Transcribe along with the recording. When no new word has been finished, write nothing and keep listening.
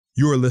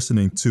You are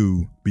listening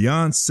to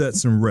Beyond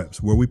Sets and Reps,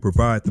 where we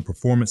provide the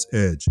performance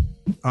edge.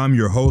 I'm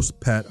your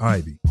host, Pat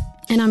Ivy.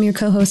 And I'm your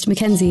co-host,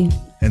 Mackenzie.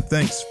 And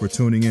thanks for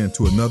tuning in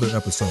to another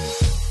episode.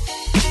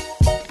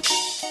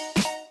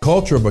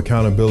 Culture of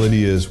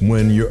accountability is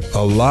when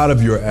a lot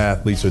of your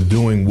athletes are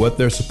doing what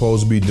they're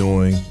supposed to be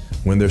doing,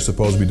 when they're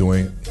supposed to be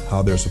doing,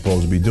 how they're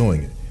supposed to be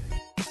doing it.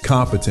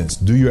 Competence.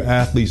 Do your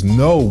athletes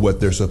know what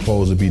they're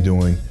supposed to be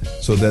doing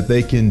so that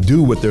they can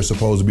do what they're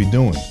supposed to be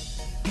doing?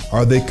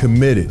 Are they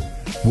committed?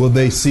 Will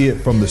they see it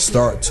from the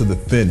start to the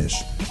finish?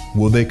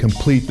 Will they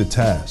complete the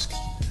task?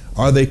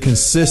 Are they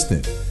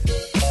consistent?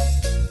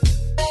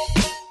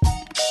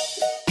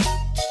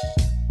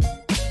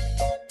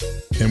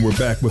 And we're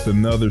back with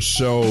another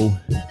show.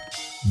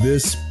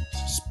 This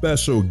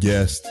special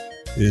guest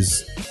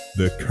is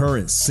the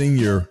current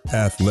senior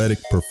athletic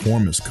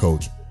performance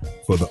coach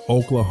for the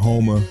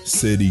Oklahoma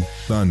City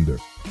Thunder.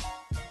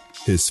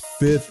 His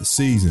 5th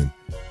season.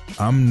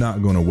 I'm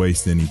not going to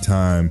waste any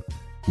time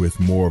with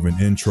more of an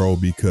intro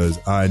because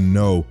I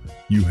know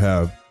you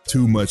have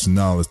too much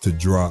knowledge to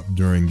drop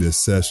during this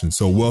session.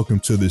 So welcome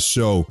to the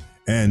show,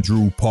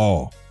 Andrew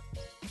Paul.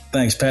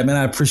 Thanks, Pat, man.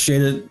 I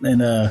appreciate it.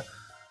 And I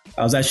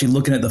was actually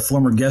looking at the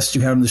former guests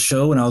you had on the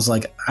show, and I was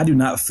like, I do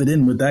not fit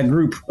in with that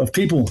group of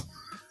people.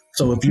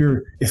 So if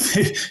your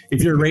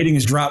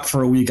ratings drop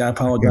for a week, I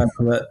apologize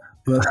for that.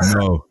 But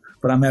no,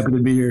 but I'm happy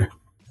to be here.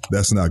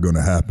 That's not going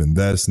to happen.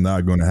 That's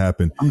not going to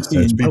happen. I'm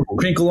seeing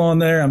Pinkle on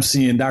there. I'm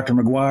seeing Dr.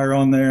 McGuire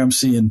on there. I'm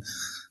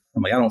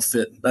like, I don't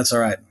fit. That's all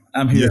right.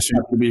 I'm here. Yes,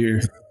 to be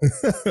here.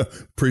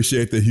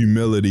 Appreciate the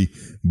humility,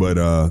 but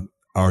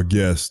our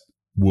guest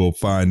will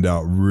find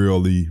out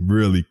really,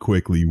 really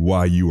quickly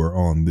why you are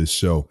on this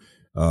show.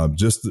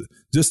 Just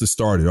to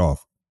start it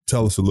off,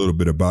 tell us a little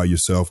bit about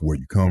yourself, where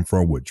you come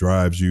from, what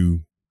drives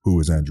you. Who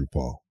is Andrew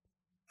Paul?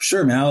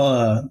 Sure,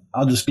 man.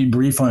 I'll just be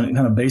brief on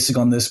kind of basic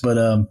on this,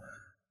 but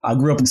I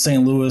grew up in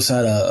St. Louis. I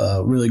had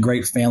a really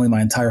great family.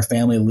 My entire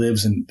family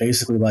lives in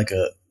basically like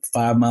a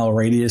 5-mile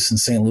radius in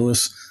St.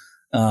 Louis.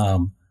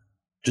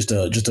 Just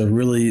a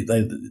really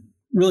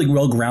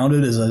well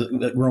grounded as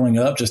growing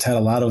up. Just had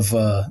a lot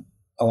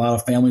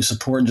of family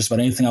support and just about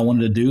anything I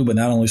wanted to do. But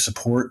not only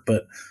support,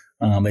 but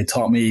they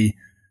taught me,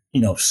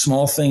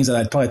 small things that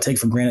I'd probably take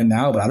for granted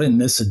now. But I didn't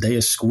miss a day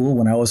of school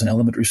when I was in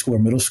elementary school or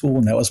middle school,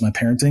 and that was my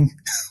parenting.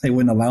 They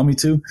wouldn't allow me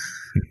to.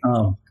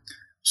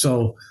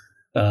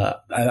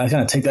 I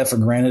kind of take that for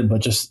granted,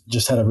 but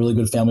just had a really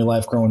good family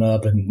life growing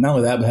up. And not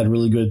only that, but had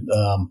really good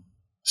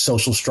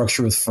social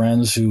structure with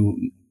friends who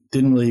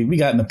we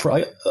got in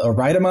a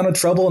right amount of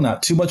trouble,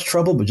 not too much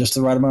trouble, but just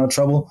the right amount of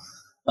trouble.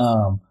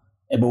 But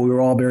we were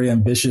all very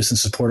ambitious and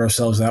support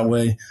ourselves that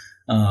way.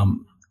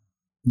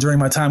 During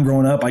my time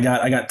growing up, I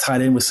got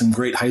tied in with some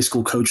great high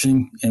school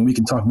coaching, and we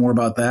can talk more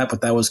about that, but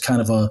that was kind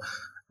of a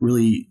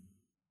really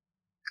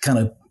kind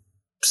of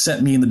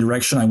sent me in the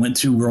direction I went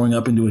to growing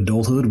up into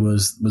adulthood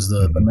was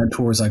the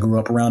mentors I grew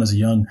up around as a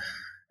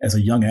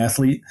young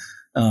athlete.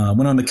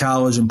 Went on to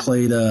college and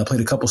played a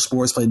couple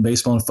sports, played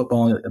baseball and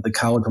football at the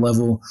college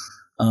level.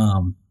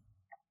 And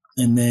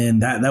then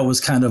that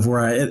was kind of where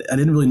I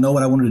didn't really know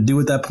what I wanted to do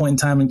at that point in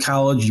time in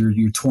college.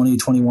 You're 20,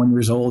 21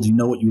 years old. You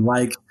know what you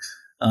like.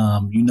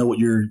 You know what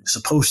you're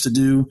supposed to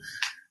do.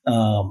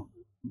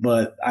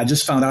 But I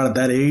just found out at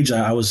that age,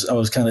 I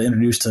was kind of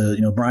introduced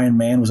to, Brian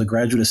Mann was a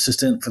graduate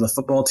assistant for the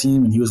football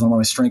team, and he was one of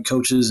my strength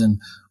coaches, and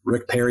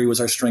Rick Perry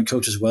was our strength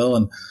coach as well.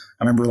 And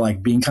I remember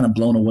like being kind of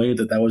blown away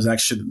that was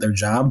actually their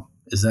job.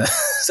 Is that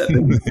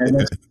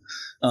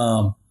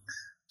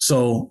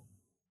So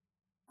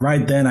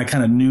right then I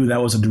kind of knew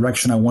that was a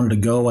direction I wanted to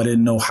go. I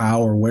didn't know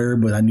how or where,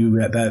 but I knew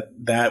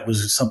that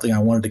was something I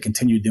wanted to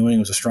continue doing. It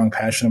was a strong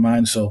passion of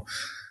mine. So,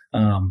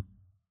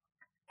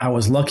 I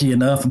was lucky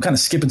enough, I'm kind of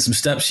skipping some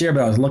steps here,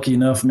 but I was lucky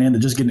enough, man, to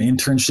just get an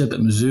internship at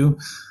Mizzou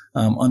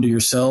under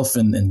yourself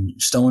and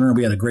Stoner.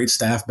 We had a great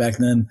staff back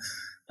then.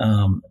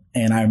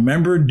 And I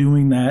remember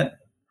doing that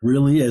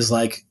really as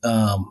like,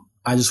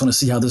 I just want to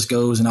see how this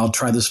goes, and I'll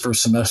try this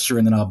first semester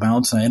and then I'll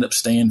bounce. And I ended up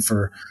staying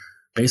for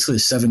basically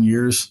 7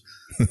 years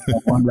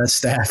on that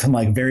staff in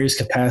like various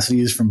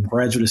capacities, from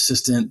graduate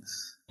assistant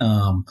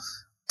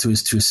to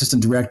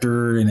assistant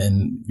director,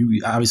 and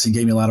you obviously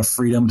gave me a lot of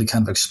freedom to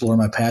kind of explore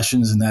my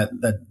passions, and that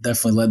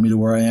definitely led me to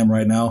where I am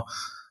right now.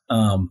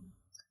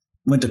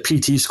 Went to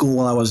PT school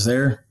while I was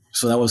there,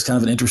 so that was kind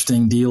of an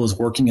interesting deal, is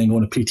working and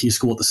going to PT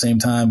school at the same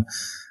time.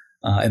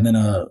 And then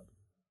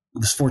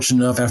was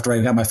fortunate enough after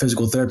I got my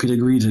physical therapy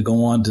degree to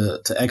go on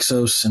to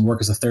Exos and work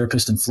as a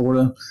therapist in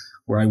Florida,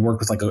 where I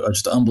worked with like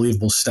just an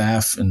unbelievable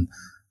staff and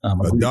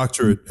a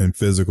doctorate in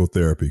physical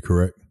therapy,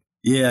 correct?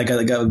 Yeah, I got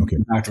a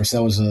doctorate. So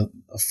that was a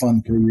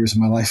fun 3 years of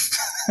my life.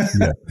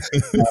 Yeah.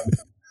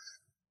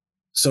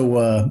 So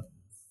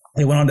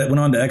I went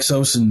on to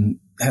Exos and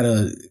had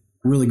a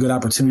really good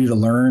opportunity to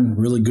learn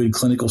really good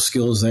clinical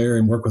skills there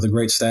and work with a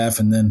great staff.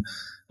 And then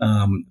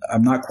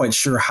I'm not quite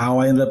sure how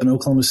I ended up in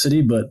Oklahoma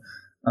City, but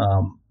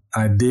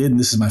I did. And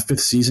this is my 5th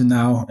season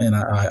now, and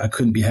I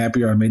couldn't be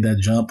happier. I made that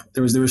jump.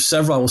 There was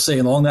several, I will say,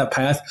 along that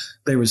path,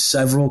 there was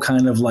several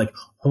kind of like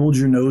hold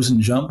your nose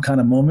and jump kind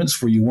of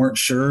moments where you weren't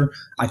sure.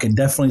 I could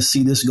definitely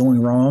see this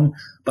going wrong,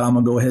 but I'm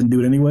going to go ahead and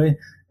do it anyway.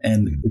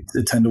 And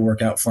it tend to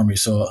work out for me.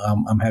 So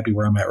I'm happy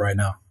where I'm at right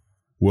now.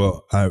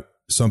 Well,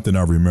 something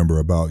I remember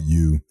about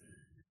you,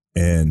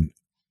 and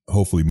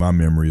hopefully my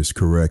memory is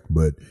correct,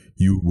 but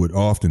you would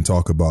often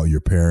talk about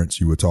your parents.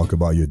 You would talk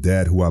about your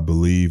dad, who I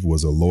believe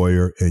was a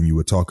lawyer, and you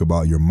would talk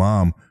about your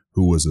mom,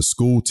 who was a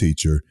school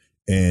teacher,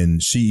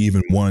 and she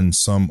even won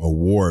some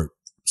award,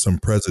 some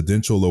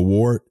presidential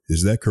award.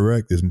 Is that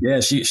correct? Yeah,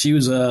 she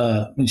was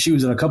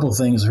in a couple of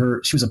things.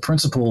 She was a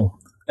principal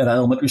at an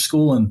elementary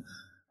school, and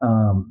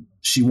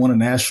she won a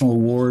national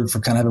award for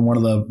kind of having one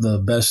of the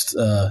best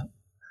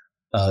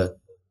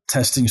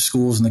testing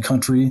schools in the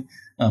country.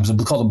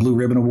 It's called the Blue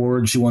Ribbon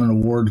Award. She won an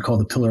award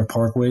called the Pillar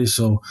Parkway.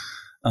 So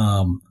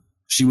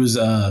she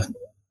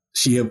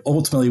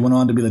ultimately went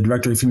on to be the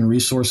director of human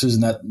resources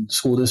in that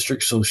school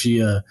district. So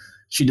she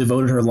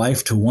devoted her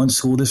life to one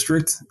school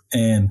district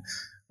and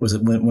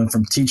went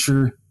from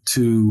teacher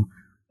to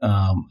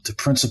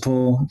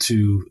principal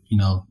to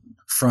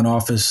front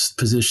office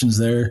positions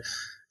there.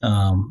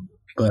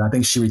 But I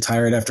think she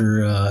retired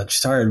after I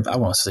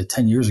want to say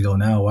 10 years ago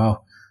now.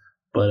 Wow.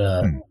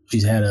 But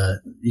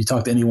you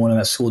talk to anyone in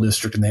that school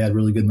district and they had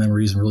really good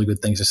memories and really good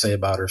things to say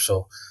about her.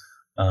 So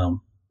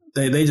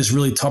they just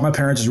really taught, my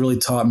parents just really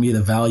taught me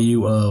the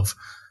value of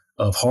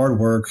hard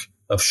work,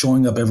 of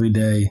showing up every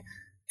day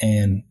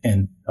and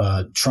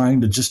trying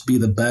to just be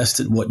the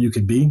best at what you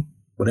could be.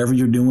 Whatever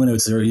you're doing,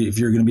 if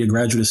you're going to be a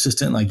graduate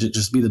assistant, like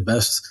just be the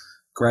best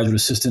graduate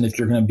assistant. If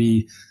you're going to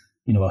be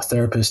a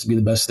therapist, to be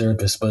the best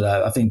therapist. But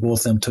I think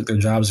both of them took their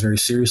jobs very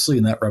seriously,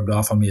 and that rubbed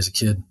off on me as a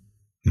kid.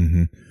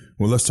 Mm-hmm.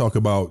 Well, let's talk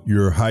about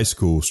your high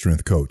school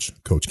strength coach,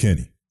 Coach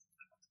Kenny.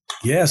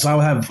 Yeah, so I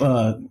would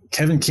have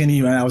Kevin Kinney,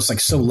 and I was like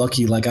so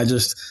lucky. Like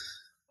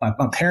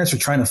my parents were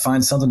trying to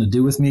find something to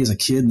do with me as a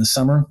kid in the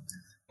summer.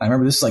 I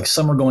remember this is like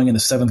summer going into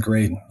 7th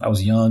grade. I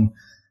was young,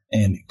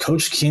 and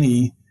Coach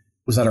Kinney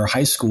was at our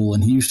high school,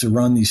 and he used to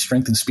run these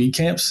strength and speed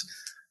camps.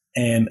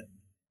 And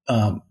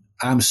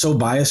I'm so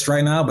biased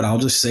right now, but I'll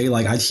just say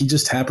he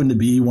just happened to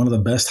be one of the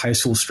best high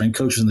school strength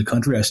coaches in the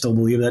country. I still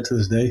believe that to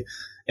this day.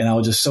 And I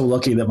was just so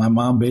lucky that my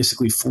mom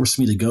basically forced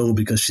me to go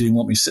because she didn't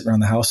want me sitting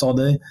around the house all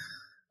day.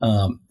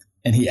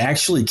 And he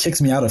actually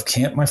kicked me out of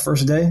camp my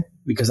first day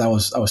because I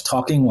was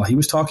talking while he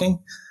was talking.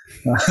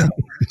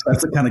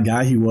 That's the kind of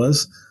guy he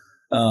was.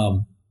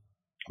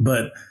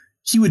 But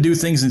he would do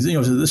things, and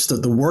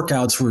the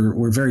workouts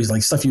were very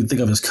like stuff you'd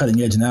think of as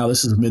cutting edge now.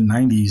 This is the mid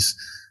 90s.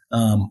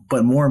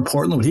 But more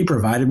importantly, what he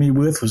provided me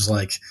with was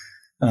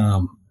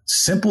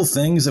simple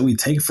things that we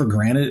take for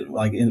granted.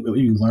 Like what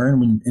you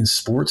learn when in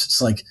sports,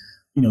 it's like,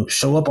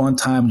 show up on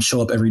time and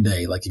show up every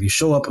day. Like if you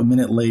show up a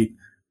minute late,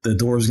 the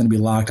door is going to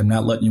be locked. I'm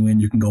not letting you in.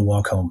 You can go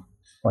walk home.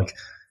 Like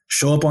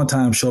show up on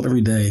time, show up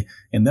every day.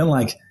 And then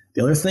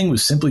the other thing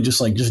was simply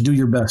just do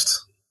your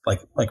best.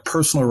 Like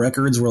personal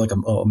records were like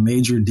a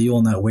major deal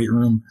in that weight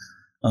room.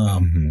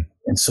 And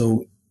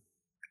so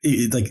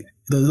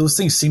those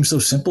things seem so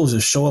simple, as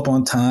just show up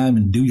on time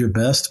and do your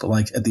best.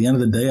 But at the end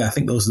of the day, I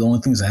think those are the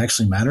only things that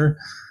actually matter.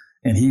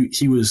 And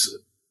he was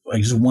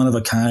just one of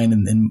a kind,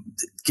 and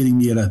getting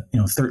me at a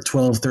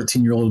 12,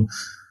 13-year-old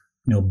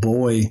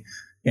boy,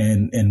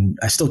 and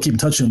I still keep in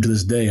touch with him to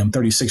this day. I'm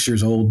 36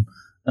 years old.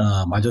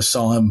 I just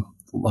saw him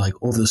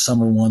over the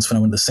summer once when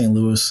I went to St.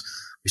 Louis.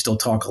 We still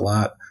talk a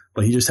lot,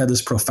 but he just had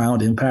this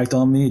profound impact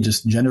on me,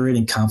 just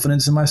generating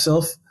confidence in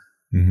myself.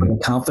 Mm-hmm. But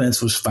the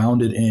confidence was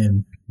founded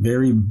in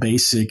very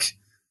basic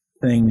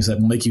things that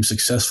will make you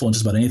successful in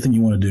just about anything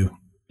you want to do.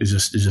 Is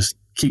just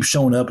keep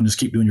showing up and just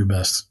keep doing your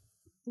best.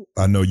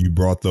 I know you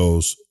brought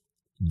those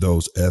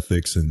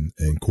ethics and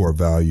core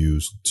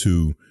values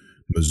to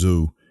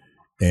Mizzou,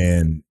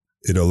 and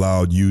it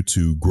allowed you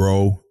to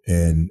grow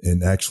and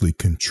actually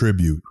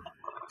contribute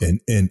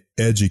and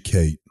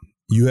educate.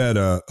 You had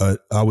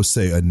I would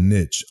say a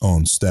niche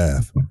on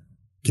staff.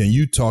 Can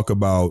you talk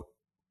about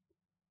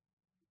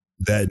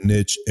that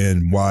niche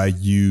and why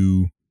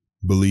you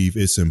believe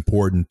it's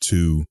important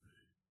to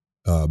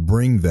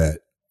bring that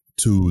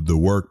to the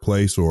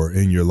workplace or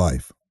in your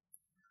life?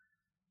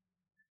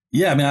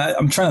 Yeah, I mean,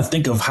 I'm trying to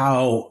think of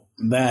how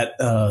that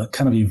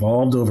kind of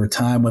evolved over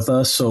time with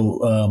us. So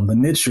the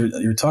niche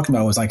you're talking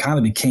about was I kind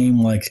of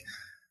became like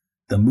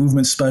the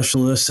movement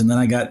specialist, and then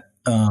I got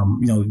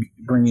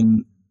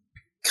bringing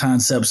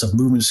concepts of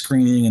movement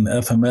screening and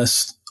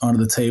FMS onto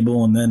the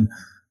table, and then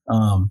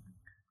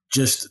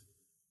just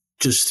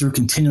through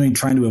continuing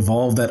trying to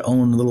evolve that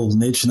own little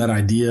niche and that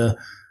idea,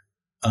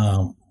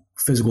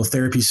 physical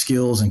therapy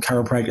skills and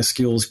chiropractic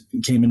skills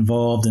became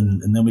involved,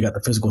 and then we got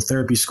the physical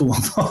therapy school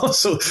involved.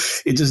 So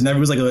it just never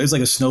was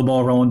like a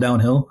snowball rolling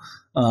downhill.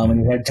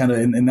 And you had kind of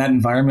in that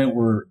environment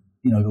where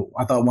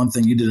I thought one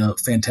thing you did a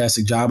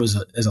fantastic job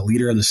as a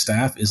leader of the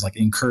staff is like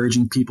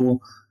encouraging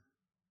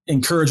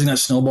that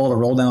snowball to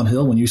roll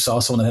downhill. When you saw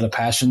someone that had a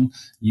passion,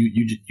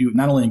 you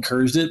not only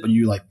encouraged it, but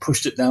you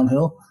pushed it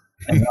downhill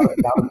and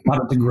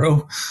allowed it to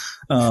grow.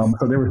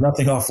 So there was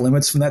nothing off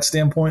limits from that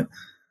standpoint.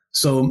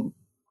 So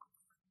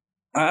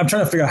I'm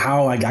trying to figure out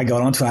how I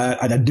got onto it.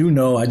 I do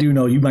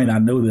know you might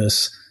not know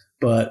this,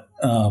 but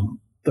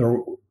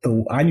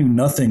I knew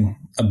nothing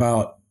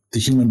about the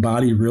human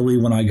body really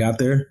when I got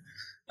there.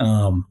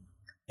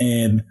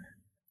 And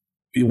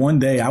one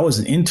day I was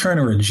an intern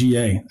or a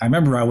GA. I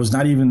remember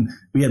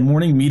we had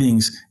morning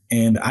meetings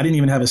and I didn't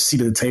even have a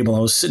seat at the table. I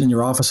was sitting in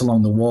your office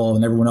along the wall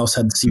and everyone else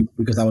had the seat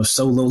because I was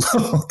so low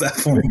level at that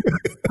point.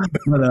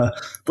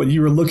 But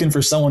you were looking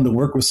for someone to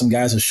work with some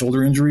guys with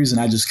shoulder injuries. And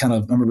I just kind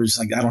of remember just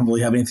like, I don't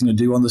really have anything to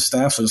do on the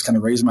staff. So I just kind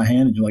of raised my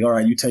hand and you're like, all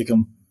right, you take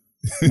them.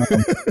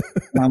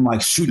 And I'm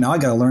like, shoot, now I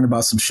got to learn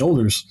about some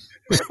shoulders.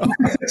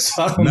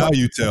 So now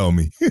you tell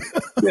me.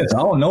 Yes, I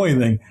don't know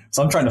anything.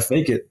 So I'm trying to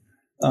fake it.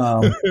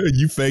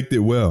 You faked it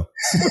well.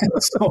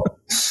 so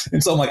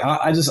I'm like,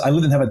 I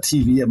didn't have a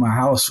TV at my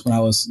house when I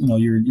was,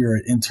 you're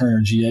an intern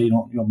or GA, you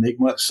don't make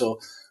much. So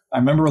I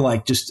remember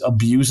like just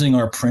abusing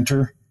our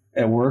printer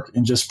at work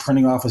and just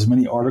printing off as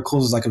many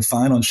articles as I could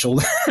find on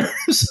shoulders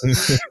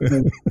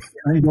and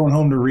going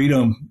home to read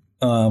them,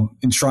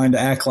 and trying to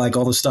act like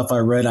all the stuff I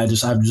read, I've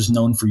just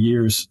known for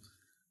years.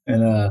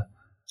 And,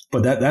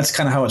 but that's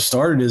kind of how it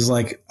started is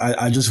like,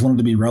 I just wanted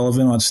to be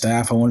relevant on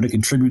staff. I wanted to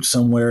contribute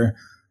somewhere.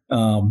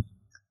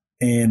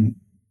 And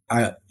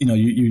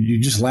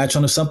you just latch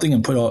onto something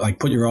and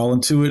put your all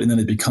into it. And then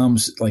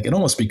it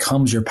almost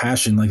becomes your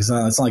passion. Like it's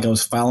not like I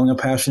was following a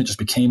passion. It just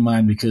became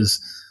mine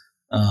because,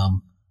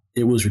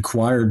 it was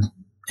required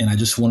and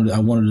I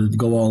wanted to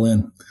go all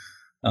in.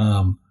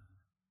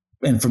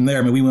 And from there,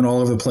 I mean, we went all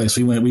over the place.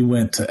 We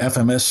went to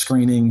FMS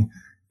screening.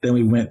 Then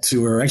we went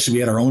we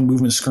had our own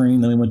movement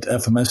screen. Then we went to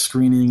FMS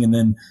screening and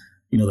then,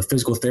 the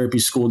physical therapy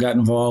school got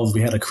involved.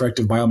 We had a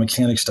corrective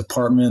biomechanics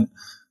department,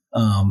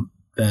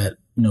 that,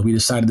 we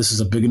decided this is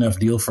a big enough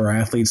deal for our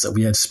athletes that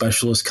we had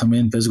specialists come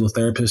in, physical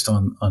therapists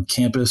on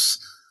campus,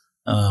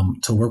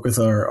 to work with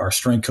our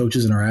strength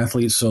coaches and our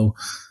athletes. So,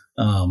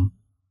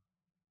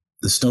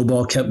 the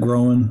snowball kept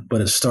growing,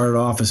 but it started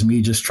off as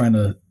me just trying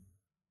to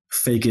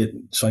fake it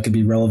so I could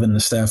be relevant in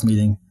a staff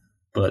meeting.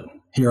 But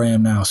here I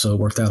am now. So it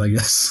worked out, I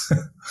guess.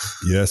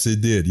 Yes,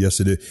 it did.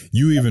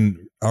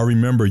 I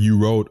remember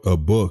you wrote a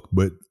book,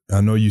 but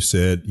I know you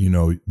said,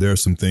 there are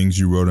some things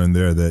you wrote in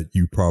there that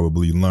you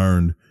probably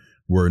learned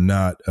were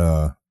not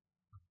the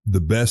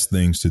best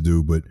things to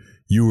do, but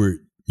you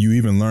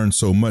even learned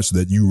so much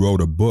that you wrote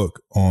a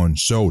book on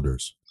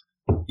shoulders.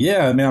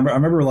 Yeah. I mean, I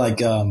remember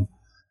like,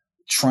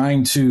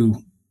 trying to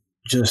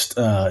just,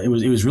 it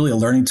was really a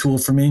learning tool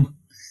for me,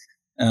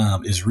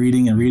 is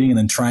reading and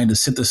then trying to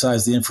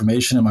synthesize the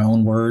information in my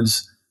own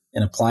words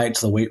and apply it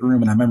to the weight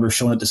room. And I remember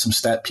showing it to some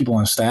people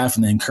on staff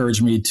and they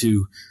encouraged me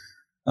to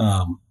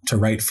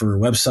write for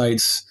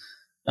websites.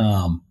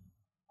 And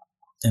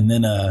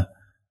then,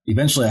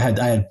 eventually I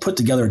had put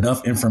together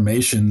enough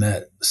information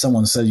that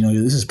someone said,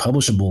 this is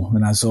publishable.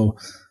 And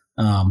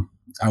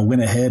I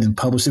went ahead and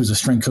published, it was a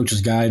strength coach's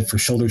guide for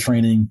shoulder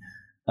training.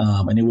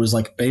 And it was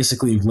like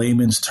basically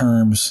layman's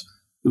terms.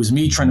 It was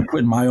me trying to put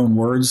in my own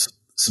words,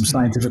 some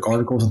scientific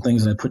articles and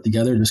things that I put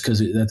together just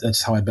because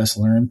that's how I best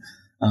learn.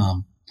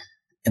 And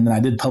then I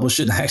did publish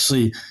it. And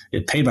actually,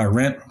 it paid my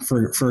rent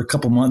for a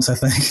couple months, I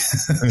think.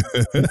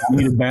 I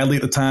needed badly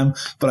at the time,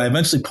 but I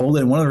eventually pulled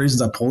it. And one of the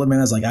reasons I pulled it,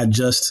 man, is like I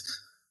just,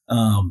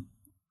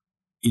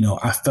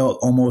 I felt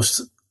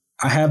almost.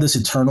 I have this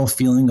eternal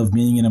feeling of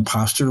being an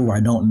imposter where I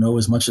don't know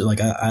as much. Like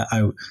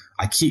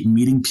I keep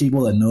meeting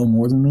people that know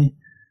more than me.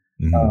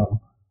 Mm-hmm.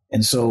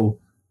 And so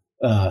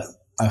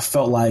I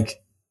felt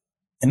like,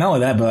 and not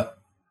only that, but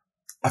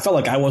I felt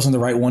like I wasn't the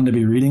right one to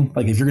be reading.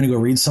 Like if you're going to go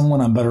read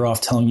someone, I'm better off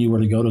telling you where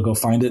to go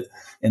find it.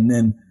 And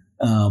then,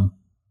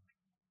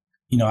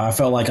 I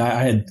felt like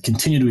I had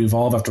continued to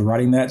evolve after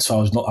writing that. So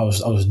I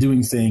was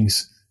doing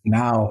things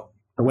now.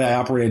 The way I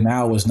operated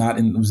now was not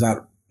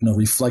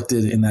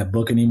reflected in that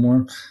book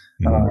anymore.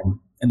 Mm-hmm.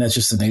 And that's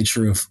just the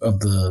nature of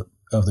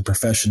the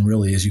profession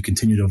really, as you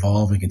continue to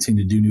evolve and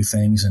continue to do new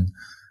things. And,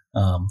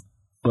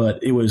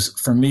 but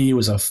for me, it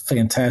was a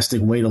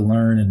fantastic way to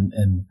learn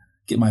and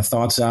get my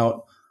thoughts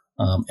out.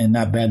 And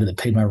not bad that it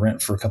paid my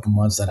rent for a couple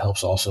months. That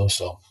helps also.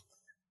 So,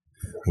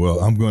 well,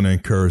 I'm going to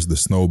encourage the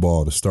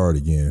snowball to start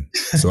again.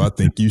 So I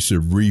think you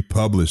should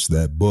republish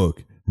that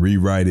book,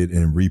 rewrite it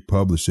and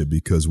republish it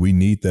because we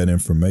need that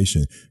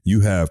information.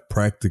 You have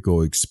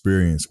practical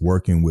experience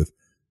working with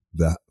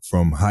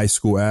from high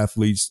school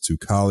athletes to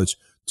college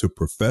to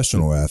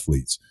professional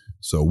athletes.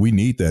 So we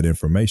need that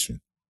information.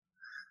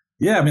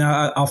 Yeah, I mean,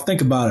 I'll think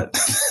about it.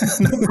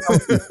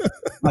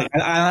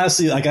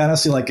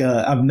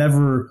 I've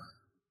never.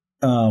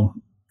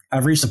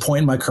 I've reached a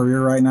point in my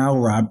career right now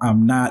where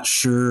I'm not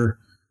sure.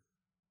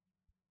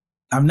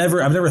 I've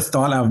never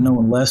thought I've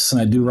known less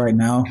than I do right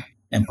now.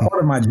 And part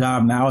of my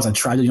job now is I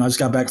just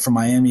got back from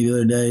Miami the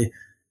other day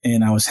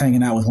and I was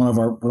hanging out with one of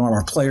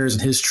our players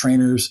and his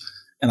trainers.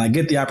 And I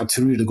get the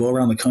opportunity to go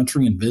around the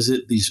country and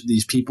visit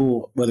these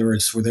people, whether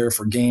it's we're there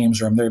for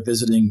games or I'm there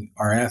visiting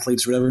our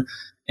athletes or whatever.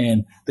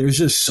 And there's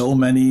just so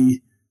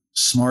many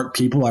smart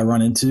people I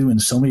run into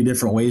and so many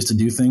different ways to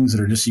do things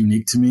that are just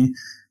unique to me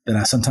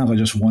that sometimes I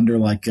just wonder,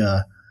 like,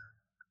 who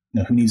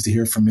needs to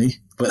hear from me?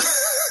 but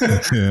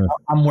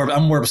I'm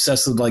more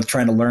obsessed with like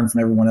trying to learn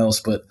from everyone else.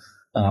 But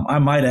I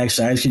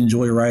actually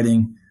enjoy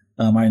writing.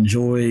 I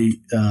enjoy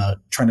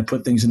trying to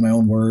put things in my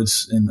own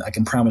words, and I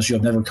can promise you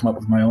I've never come up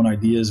with my own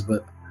ideas,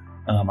 but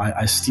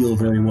I steal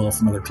very well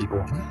from other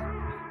people.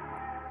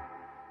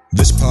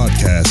 This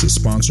podcast is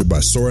sponsored by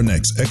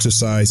Sorinex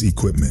Exercise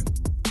Equipment.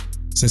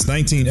 Since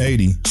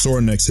 1980,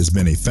 Sorinex has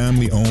been a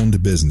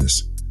family-owned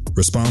business,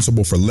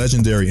 responsible for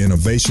legendary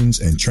innovations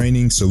and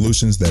training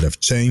solutions that have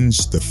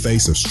changed the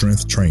face of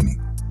strength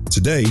training.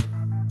 Today,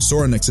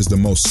 Sorinex is the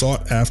most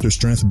sought-after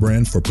strength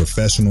brand for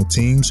professional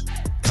teams,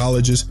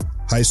 colleges,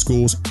 high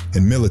schools,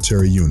 and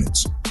military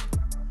units.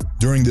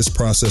 During this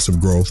process of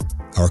growth,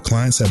 our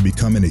clients have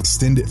become an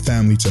extended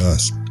family to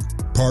us,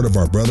 part of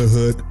our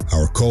brotherhood,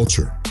 our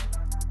culture.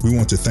 We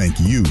want to thank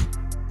you,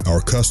 our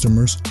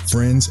customers,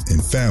 friends,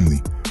 and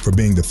family for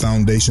being the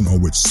foundation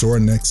on which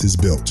Sorinex is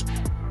built.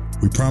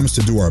 We promise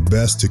to do our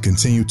best to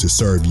continue to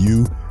serve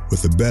you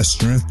with the best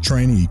strength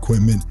training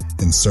equipment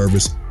and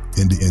service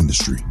in the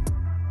industry.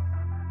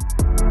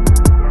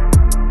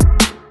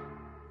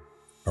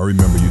 I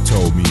remember you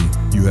told me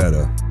you had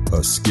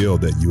a skill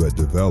that you had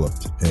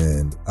developed,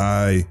 and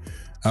I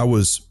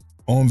was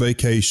on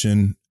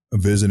vacation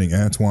visiting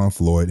Antoine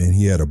Floyd, and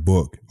he had a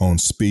book on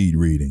speed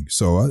reading.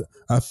 So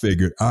I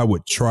figured I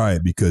would try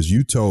it because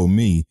you told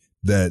me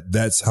that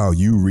that's how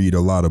you read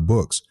a lot of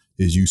books,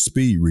 is you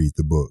speed read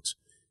the books.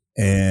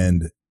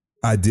 And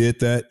I did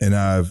that, and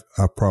I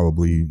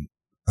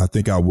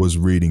think I was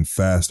reading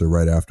faster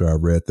right after I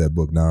read that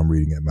book. Now I'm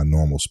reading at my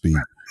normal speed.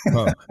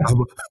 How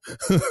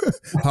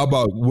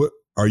about what?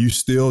 Are you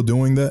still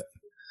doing that?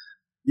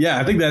 Yeah,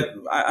 I think that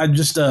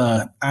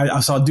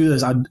I'll do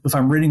this. If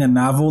I'm reading a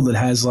novel that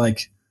has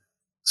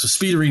so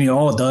speed reading,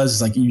 all it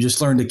does is you just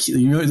learn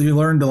you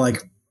learn to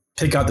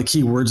pick out the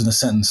key words in a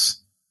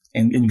sentence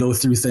and go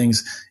through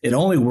things. It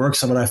only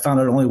works, but I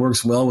found it only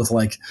works well with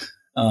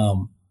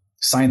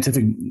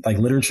scientific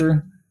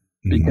literature,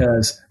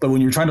 but when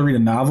you're trying to read a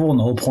novel and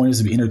the whole point is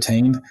to be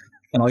entertained,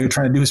 and all you're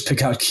trying to do is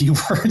pick out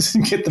keywords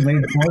and get the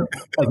main point,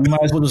 you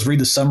might as well just read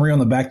the summary on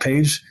the back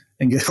page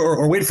and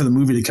or wait for the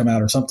movie to come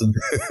out or something.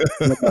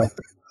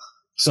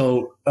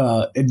 So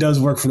it does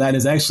work for that.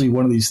 It's actually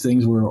one of these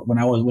things where when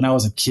I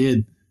was a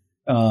kid,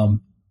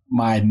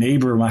 my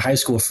neighbor, my high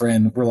school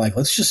friend, were like,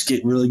 let's just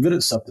get really good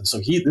at something. So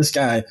this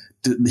guy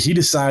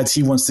decides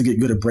he wants to get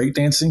good at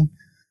breakdancing,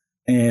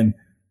 and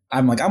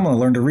I'm like, I'm going to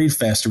learn to read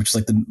faster, which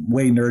is the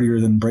way nerdier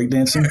than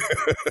breakdancing.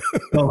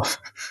 So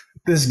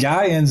this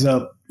guy ends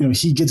up,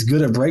 he gets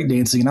good at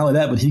breakdancing, and not only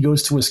that, but he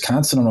goes to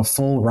Wisconsin on a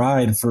full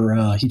ride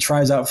he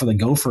tries out for the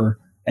Gopher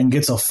and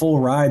gets a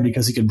full ride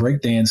because he could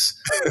breakdance.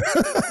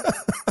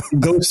 He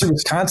goes to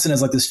Wisconsin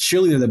as this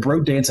cheerleader that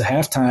broke dance at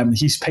halftime, and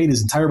he's paid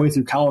his entire way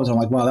through college. I'm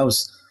like, wow, that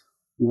was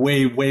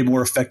way, way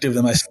more effective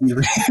than my speed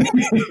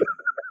reading.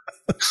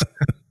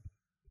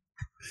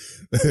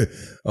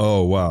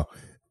 Oh, wow.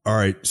 All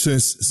right.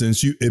 Since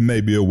it may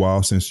be a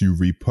while since you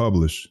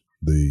republished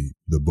the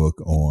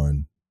book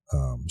on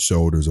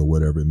shoulders or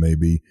whatever it may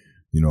be,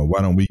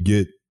 why don't we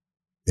get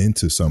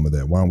into some of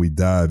that? Why don't we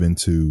dive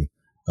into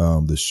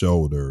the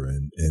shoulder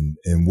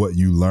and what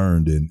you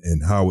learned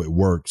and how it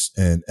works?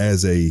 And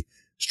as a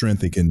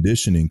strength and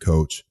conditioning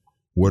coach,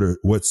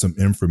 what's some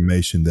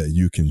information that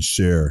you can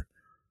share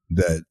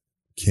that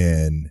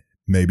can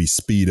maybe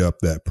speed up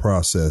that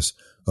process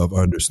of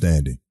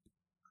understanding?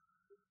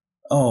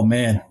 Oh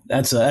man,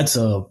 that's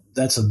a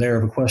bear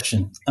of a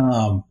question.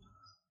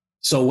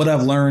 So what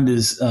I've learned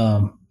is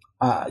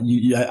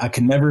I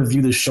can never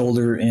view the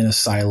shoulder in a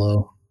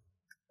silo.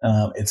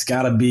 It's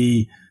got to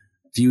be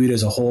viewed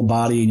as a whole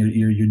body, and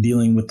you're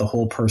dealing with the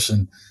whole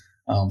person.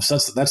 So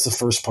that's the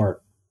first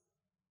part.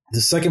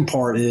 The second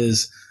part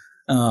is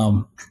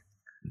I'll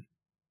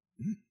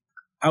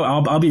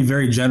be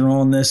very general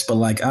on this, but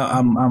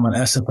I'm an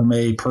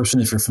SFMA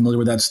person. If you're familiar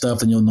with that stuff,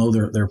 then you'll know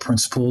their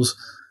principles.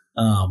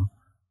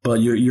 But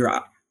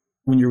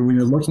when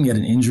you're looking at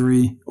an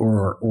injury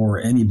or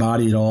any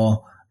body at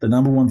all, the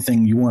number one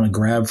thing you want to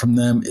grab from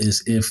them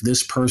is if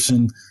this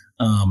person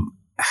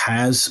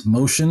has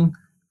motion,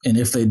 and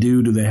if they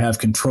do they have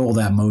control of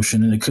that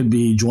motion? And it could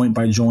be joint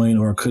by joint,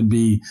 or it could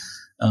be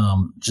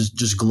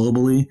just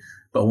globally.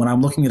 But when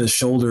I'm looking at a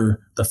shoulder,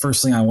 the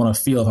first thing I want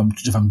to feel,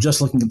 if I'm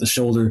just looking at the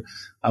shoulder,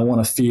 I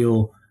want to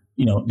feel,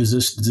 does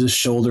this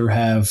shoulder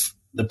have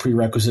the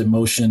prerequisite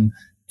motion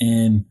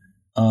in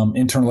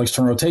internal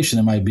external rotation,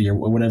 it might be, or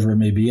whatever it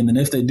may be. And then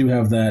if they do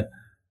have that,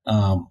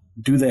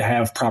 do they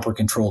have proper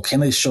control? Can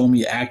they show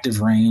me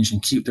active range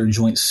and keep their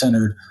joint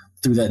centered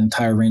through that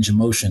entire range of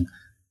motion?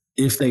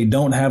 If they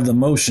don't have the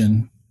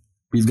motion,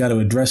 we've got to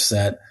address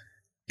that.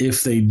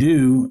 If they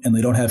do and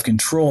they don't have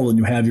control, then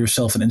you have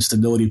yourself an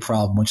instability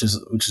problem, which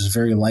is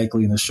very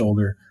likely in the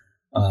shoulder.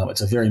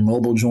 It's a very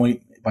mobile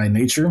joint by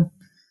nature.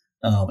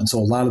 And so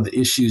a lot of the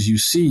issues you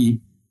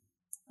see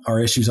are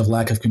issues of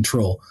lack of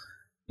control.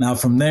 Now,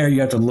 from there,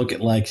 you have to look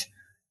at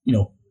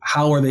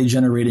how are they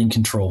generating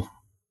control?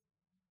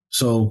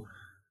 So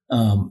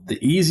the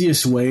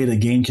easiest way to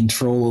gain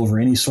control over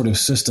any sort of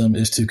system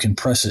is to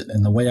compress it.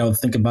 And the way I would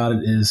think about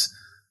it is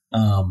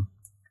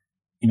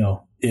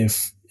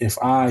If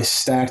I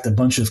stacked a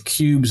bunch of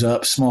cubes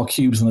up, small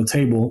cubes on the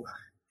table,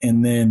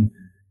 and then,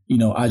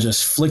 I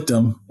just flicked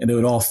them and it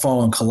would all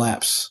fall and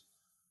collapse.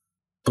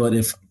 But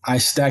if I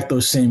stacked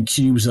those same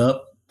cubes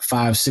up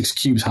 5, 6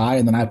 cubes high,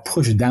 and then I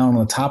pushed down on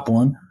the top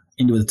one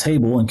into the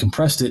table and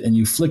compressed it and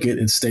you flick it,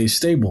 it stays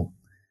stable.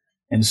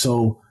 And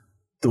so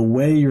the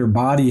way your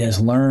body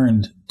has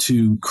learned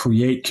to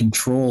create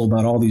control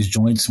about all these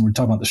joints, and we're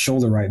talking about the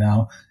shoulder right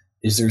now,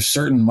 is there's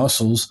certain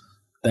muscles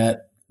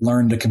that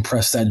learn to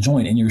compress that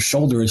joint. In your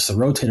shoulder, it's the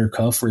rotator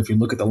cuff, where if you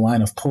look at the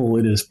line of pull,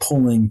 it is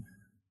pulling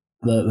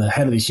the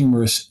head of the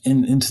humerus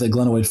into the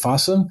glenoid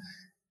fossa.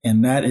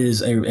 And that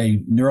is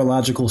a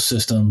neurological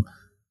system.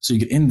 So you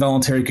get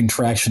involuntary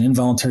contraction,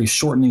 involuntary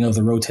shortening of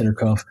the rotator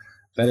cuff.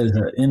 That is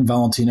an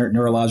involuntary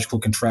neurological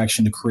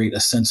contraction to create a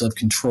sense of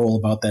control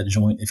about that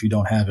joint if you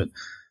don't have it.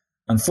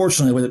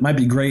 Unfortunately, it might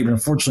be great, but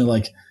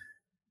unfortunately,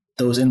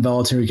 those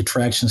involuntary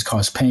contractions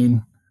cause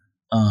pain.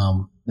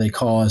 They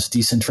cause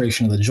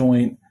decentration of the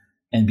joint.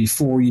 And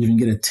before you even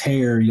get a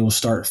tear, you'll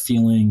start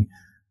feeling,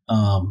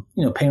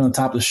 pain on the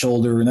top of the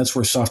shoulder. And that's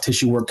where soft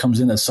tissue work comes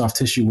in. That soft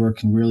tissue work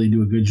can really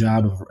do a good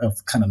job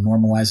of kind of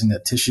normalizing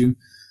that tissue.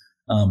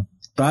 But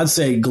I'd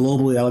say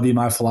globally, that would be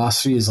my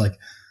philosophy is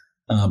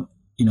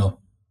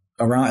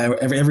around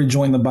every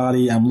joint in the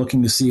body, I'm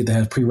looking to see if they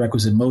have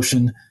prerequisite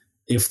motion.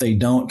 If they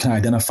don't, can I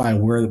identify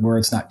where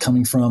it's not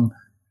coming from?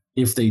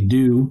 If they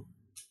do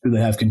they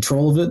have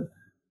control of it?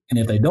 And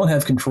if they don't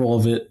have control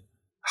of it,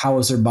 how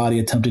is their body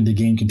attempting to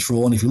gain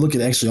control? And if you look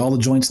at actually all the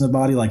joints in the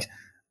body,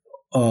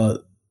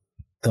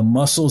 the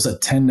muscles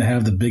that tend to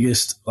have the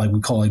biggest,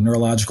 we call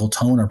neurological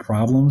tone or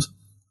problems,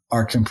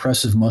 are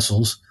compressive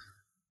muscles.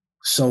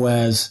 So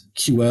as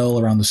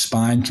QL around the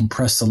spine,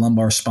 compress the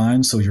lumbar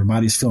spine. So your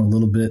body's feeling a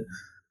little bit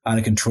out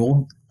of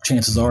control.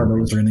 Chances are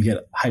those are going to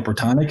get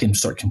hypertonic and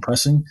start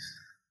compressing.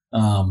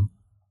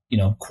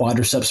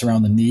 Quadriceps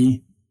around the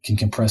knee can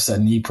compress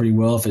that knee pretty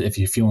well if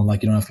you're feeling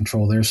like you don't have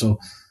control there. So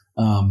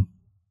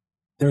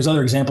there's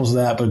other examples of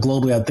that, but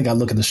globally, I think I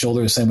look at the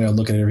shoulder the same way I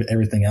look at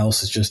everything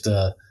else. It's just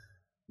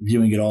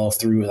viewing it all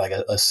through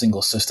a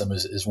single system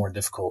is more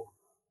difficult.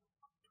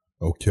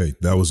 Okay,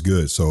 that was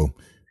good. So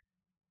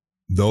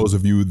those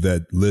of you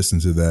that listen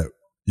to that,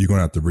 you're going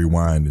to have to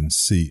rewind and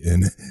see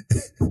and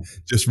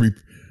just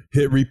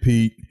hit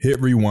repeat, hit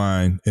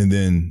rewind, and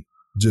then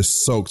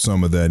just soak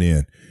some of that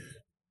in.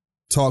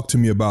 Talk to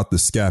me about the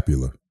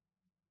scapula.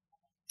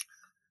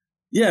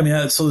 Yeah, I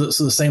mean, so the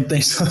same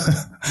thing.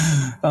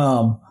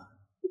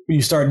 When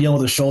you start dealing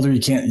with the shoulder,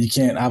 you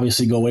can't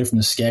obviously go away from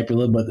the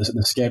scapula, but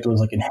the scapula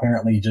is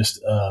inherently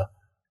just a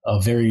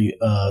very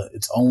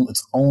its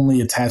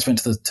only attachment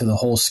to the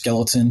whole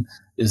skeleton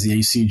is the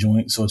AC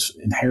joint, so it's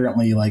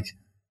inherently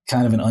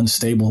kind of an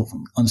unstable.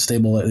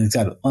 It's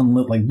got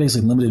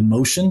basically limited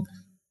motion,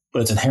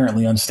 but it's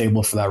inherently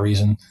unstable for that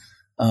reason,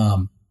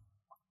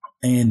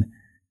 and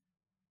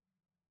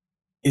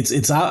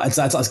it's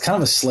kind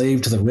of a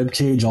slave to the rib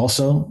cage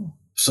also.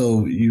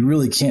 So you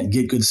really can't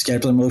get good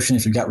scapular motion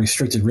if you've got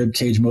restricted rib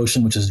cage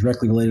motion, which is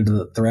directly related to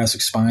the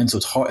thoracic spine. So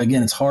it's hard.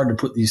 Again, it's hard to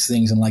put these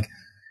things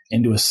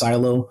into a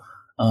silo.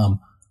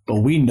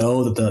 But we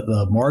know that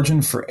the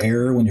margin for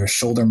error when your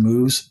shoulder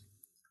moves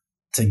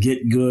to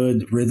get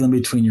good rhythm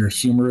between your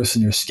humerus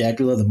and your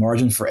scapula, the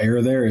margin for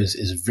error there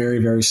is very,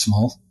 very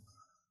small.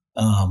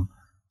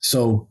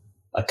 So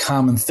a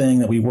common thing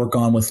that we work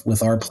on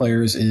with our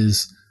players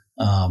is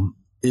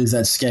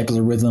that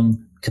scapular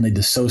rhythm. Can they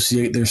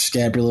dissociate their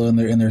scapula and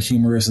their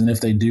humerus? And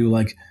if they do,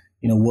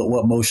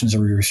 what motions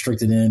are we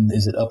restricted in?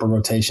 Is it upper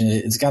rotation?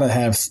 It's got to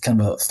have kind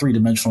of a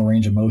 3-dimensional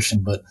range of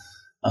motion, but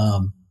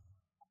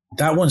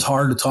that one's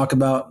hard to talk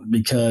about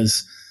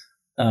because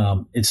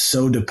it's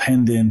so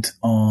dependent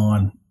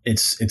on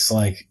it's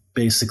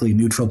basically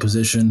neutral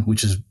position,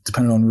 which is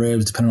dependent on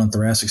ribs, dependent on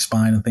thoracic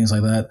spine and things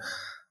like that.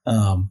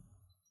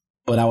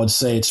 But I would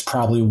say it's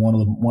probably one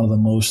of the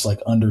most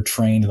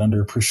undertrained and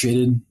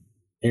underappreciated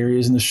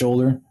areas in the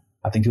shoulder.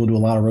 I think people do a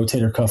lot of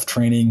rotator cuff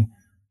training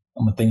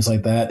and things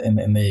like that,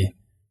 and they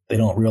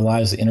don't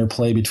realize the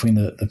interplay between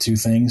the two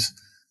things.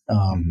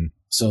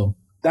 So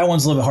that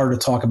one's a little bit harder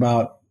to talk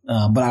about,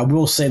 but I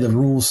will say the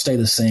rules stay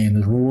the same.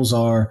 The rules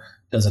are,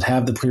 does it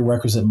have the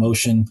prerequisite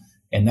motion?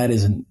 And that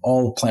is in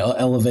all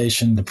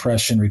elevation,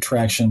 depression,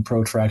 retraction,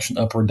 protraction,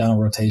 upward, down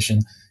rotation.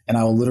 And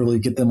I will literally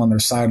get them on their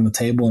side on the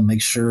table and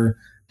make sure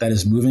that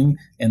is moving.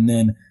 And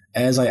then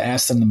as I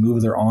ask them to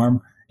move their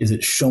arm, is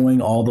it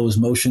showing all those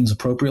motions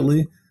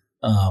appropriately?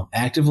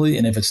 Actively,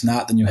 and if it's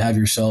not, then you have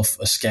yourself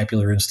a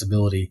scapular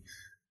instability,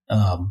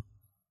 and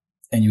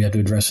you have to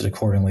address it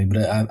accordingly.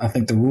 But I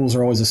think the rules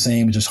are always the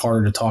same. It's just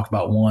harder to talk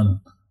about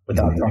one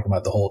without talking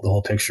about the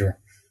whole picture.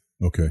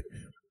 Okay,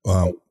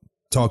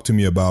 talk to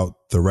me about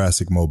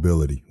thoracic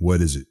mobility. What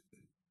is it?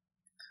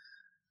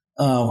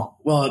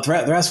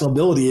 Thoracic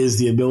mobility is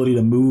the ability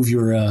to move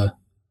your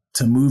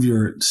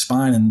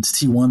spine, and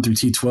T1 through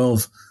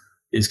T12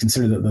 is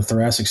considered the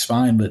thoracic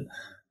spine, but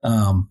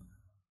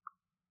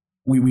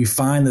we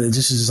find that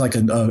this is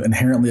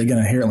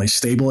inherently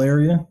stable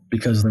area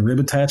because of the rib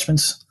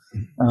attachments.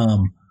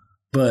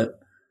 but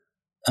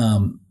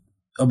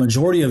a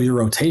majority of your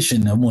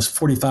rotation, almost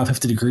 45,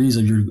 50 degrees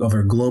of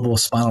your global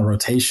spinal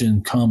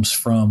rotation comes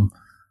from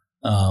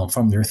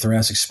your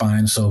thoracic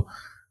spine. So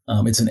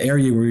it's an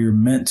area where you're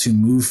meant to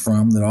move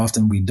from that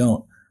often we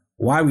don't.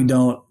 Why we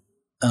don't,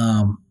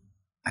 I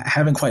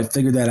haven't quite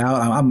figured that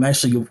out. I'm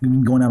actually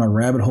going down a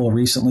rabbit hole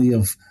recently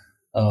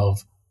of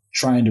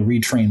trying to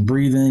retrain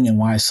breathing and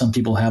why some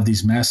people have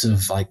these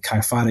massive like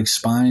kyphotic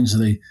spines.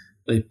 They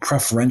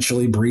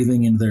preferentially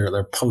breathing into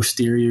their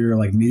posterior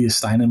like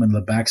mediastinum and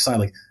the backside.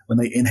 Like when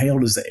they inhale,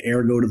 does the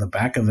air go to the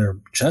back of their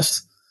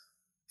chest?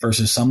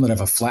 Versus some that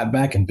have a flat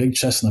back and big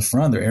chest in the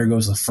front, their air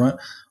goes to the front.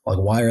 Like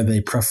why are they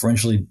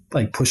preferentially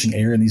like pushing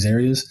air in these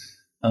areas?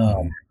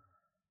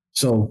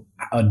 So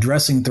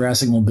addressing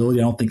thoracic mobility,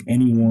 I don't think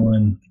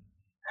anyone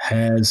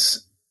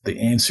has the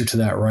answer to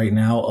that right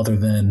now other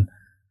than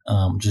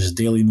just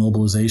daily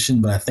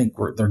mobilization. But I think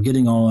they're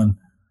getting on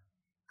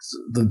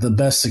the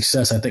best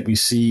success I think we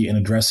see in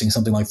addressing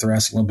something like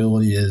thoracic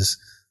mobility is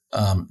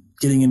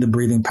getting into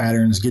breathing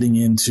patterns, getting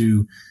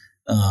into,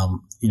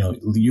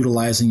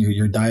 utilizing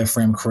your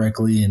diaphragm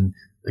correctly and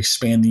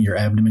expanding your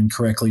abdomen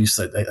correctly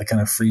so that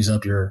kind of frees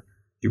up your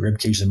rib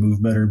cage to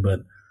move better. But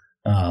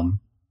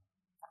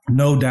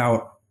no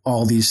doubt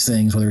all these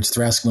things, whether it's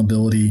thoracic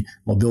mobility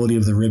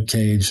of the rib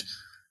cage,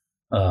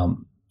 the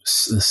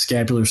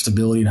scapular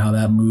stability and how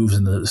that moves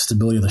and the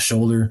stability of the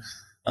shoulder,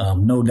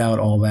 no doubt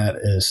all that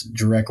is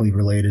directly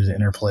related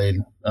and interplayed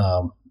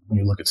when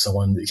you look at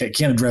someone. You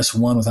can't address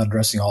one without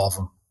addressing all of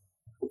them.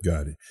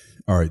 Got it.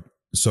 All right.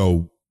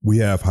 So we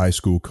have high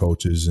school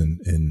coaches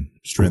and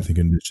strength and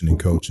conditioning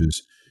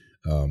coaches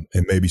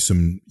and maybe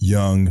some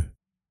young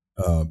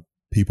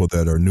people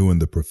that are new in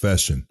the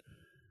profession.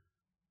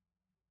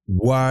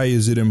 Why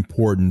is it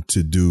important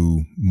to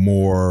do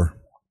more?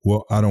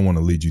 Well, I don't want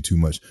to lead you too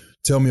much.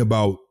 Tell me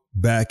about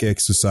back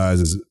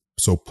exercises.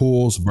 So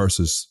pulls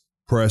versus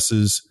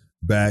presses,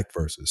 back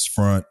versus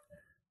front.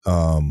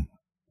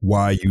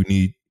 Why you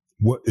need,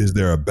 what is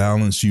there a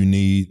balance you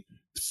need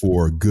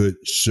for good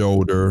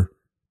shoulder,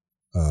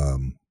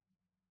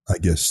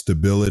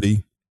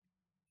 stability,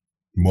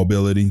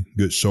 mobility,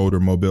 good shoulder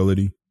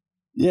mobility?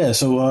 Yeah.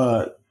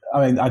 So,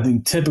 I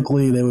think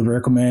typically they would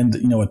recommend, a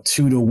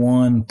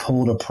 2-to-1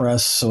 pull to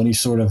press. So any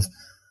sort of,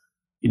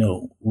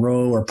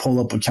 row or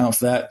pull up would count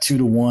for that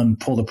 2-to-1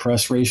 pull to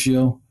press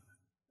ratio.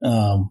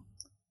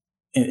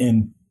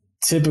 And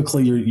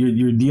typically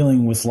you're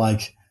dealing with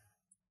like,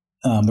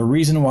 the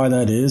reason why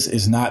that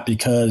is not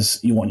because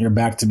you want your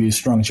back to be as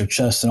strong as your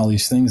chest and all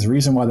these things. The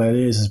reason why that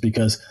is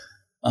because,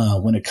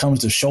 when it comes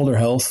to shoulder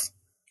health,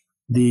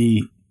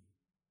 the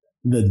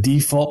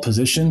default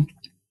position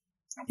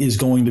is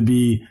going to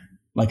be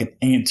like an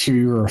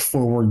anterior or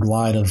forward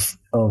glide of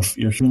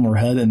your humeral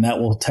head, and that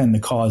will tend to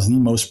cause the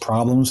most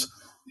problems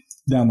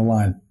down the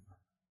line.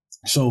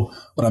 So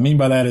what I mean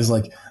by that is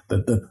like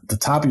the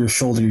top of your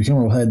shoulder, your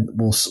humeral head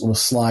will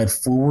slide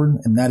forward,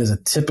 and that is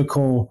a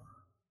typical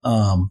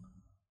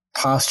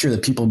posture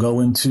that people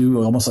go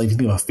into, almost like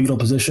if you have a fetal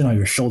position, how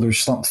your shoulders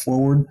slump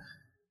forward.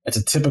 It's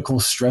a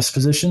typical stress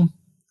position.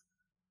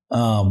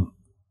 And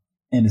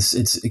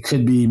it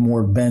could be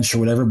more bench or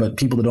whatever, but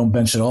people that don't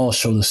bench at all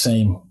show the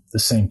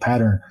same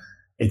pattern.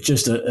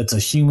 It's a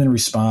human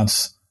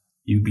response.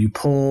 You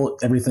pull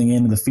everything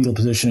into the fetal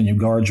position and you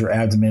guard your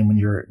abdomen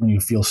when you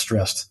feel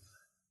stressed.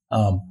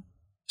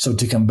 So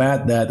to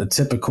combat that, the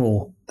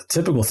typical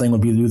thing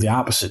would be to do the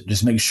opposite.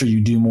 Just make sure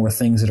you do more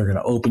things that are going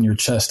to open your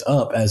chest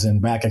up, as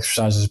in back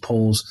exercises,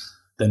 pulls,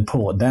 then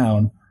pull it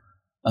down.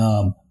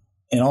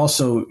 And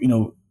also,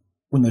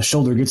 when the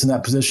shoulder gets in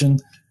that position,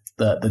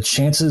 the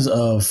chances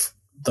of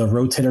the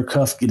rotator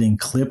cuff getting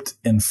clipped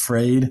and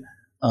frayed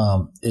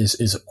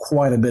is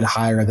quite a bit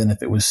higher than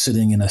if it was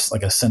sitting in a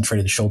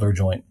centrated shoulder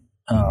joint.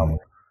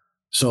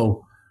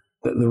 So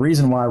the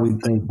reason why we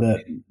think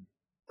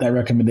that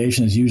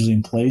recommendation is usually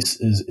in place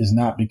is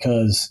not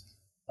because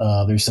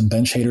there's some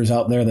bench haters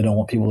out there that don't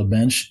want people to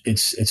bench.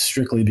 It's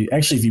strictly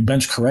actually, if you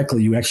bench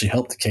correctly, you actually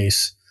help the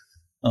case.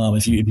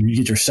 If you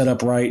get your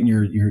setup right and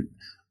your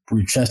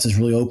chest is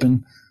really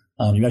open,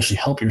 you actually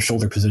help your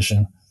shoulder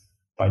position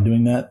by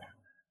doing that.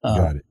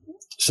 Got it.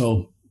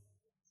 So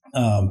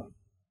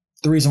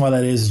the reason why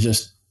that is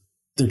just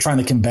they're trying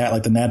to combat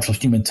like the natural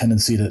human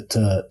tendency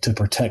to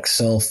protect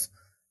self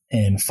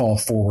and fall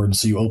forward.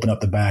 So you open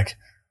up the back.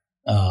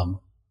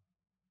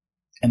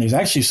 And there's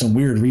actually some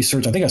weird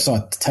research. I think I saw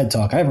a TED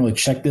Talk. I haven't really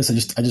checked this. I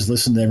just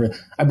listened to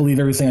I believe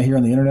everything I hear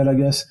on the internet, I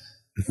guess.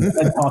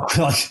 TED Talk,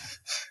 like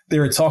they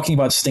were talking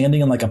about standing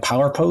in like a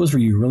power pose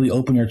where you really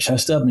open your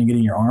chest up and you're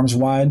getting your arms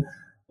wide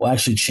will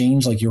actually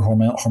change like your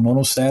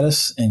hormonal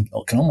status and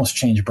can almost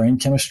change brain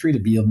chemistry to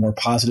be a more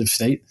positive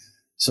state.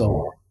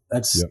 So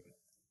that's,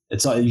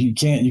 it's you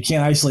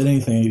can't isolate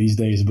anything these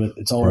days, but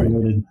it's all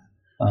related.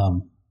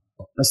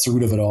 That's the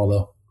root of it all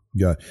though.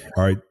 Yeah.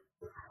 All right.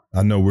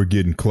 I know we're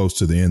getting close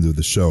to the end of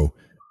the show.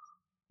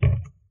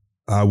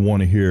 I want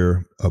to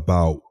hear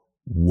about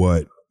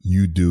what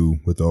you do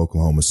with the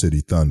Oklahoma City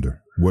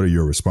Thunder. What are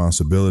your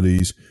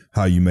responsibilities?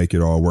 How you make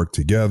it all work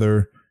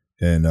together?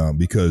 And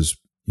because,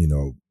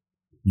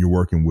 you're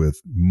working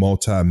with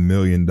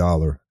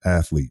multi-million-dollar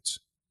athletes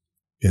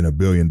in a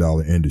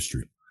billion-dollar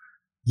industry.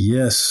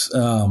 Yes.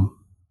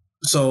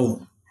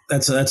 So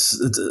that's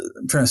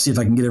I'm trying to see if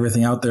I can get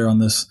everything out there on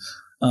this.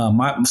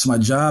 My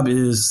job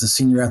is the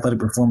senior athletic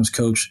performance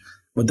coach.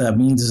 What that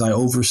means is I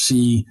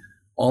oversee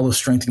all the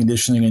strength and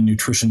conditioning and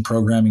nutrition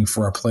programming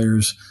for our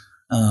players.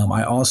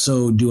 I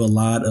also do a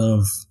lot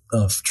of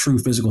true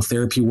physical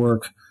therapy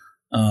work,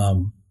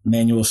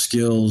 manual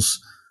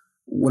skills,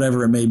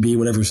 whatever it may be,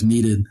 whatever's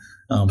needed.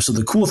 So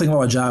the cool thing about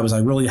my job is I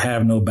really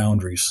have no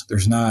boundaries.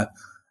 There's not,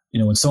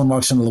 when someone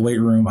walks into the weight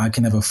room, I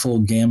can have a full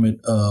gamut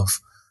of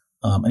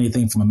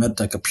anything from a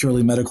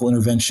purely medical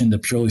intervention to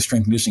purely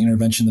strength and conditioning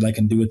intervention that I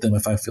can do with them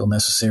if I feel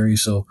necessary.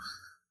 So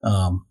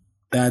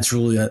that's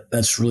really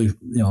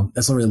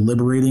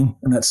liberating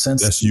in that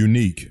sense. That's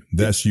unique.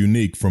 That's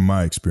unique from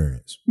my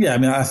experience. Yeah, I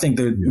mean, I think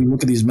that we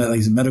look at these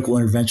medical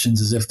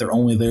interventions as if they're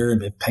only there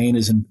and pain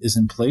is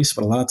in place.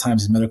 But a lot of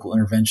times, these medical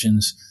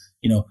interventions,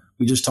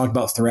 we just talked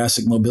about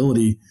thoracic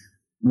mobility.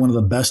 One of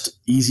the best,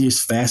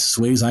 easiest, fastest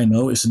ways I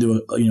know is to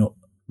do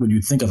what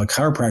you'd think of a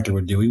chiropractor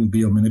would do. It would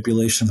be a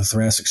manipulation of the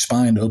thoracic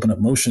spine to open up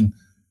motion.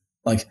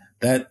 Like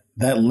that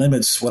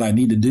limits what I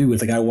need to do. If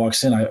the guy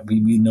walks in,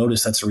 we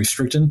notice that's a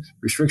restriction.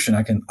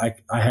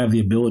 I have the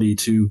ability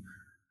to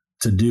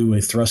do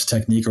a thrust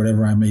technique or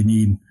whatever I may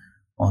need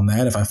on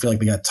that. If I feel like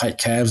they got tight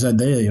calves that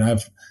day, I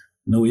have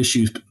no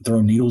issues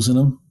throwing needles in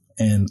them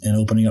and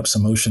opening up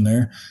some motion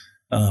there.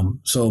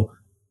 So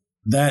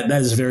that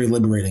is very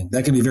liberating.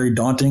 That can be very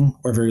daunting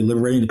or very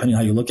liberating depending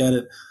on how you look at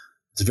it.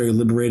 It's very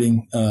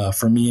liberating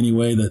for me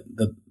anyway.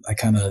 That I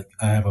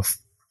have a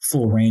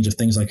full range of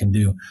things I can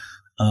do.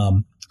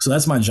 So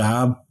that's my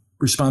job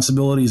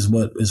responsibility is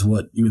what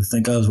you would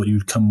think of, is what you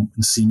would come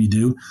and see me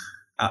do.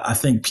 I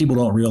think people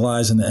don't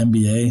realize in the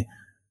NBA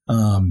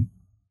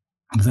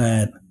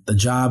that the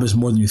job is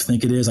more than you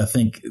think it is. I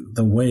think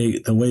the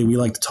way we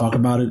like to talk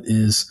about it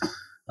is,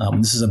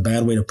 this is a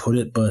bad way to put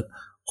it, but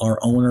our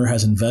owner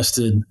has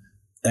invested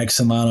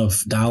X amount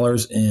of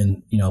dollars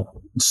in,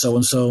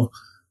 so-and-so.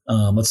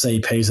 Let's say he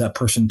pays that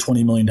person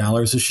 $20 million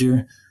this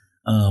year.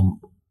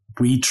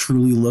 We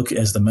truly look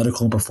as the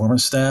medical and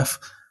performance staff.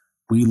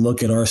 We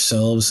look at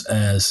ourselves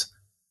as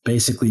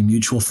basically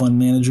mutual fund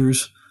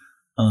managers,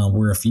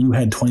 where if you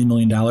had $20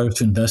 million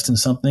to invest in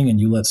something and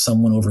you let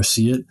someone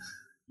oversee it,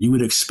 you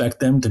would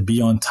expect them to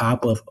be on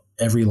top of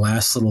every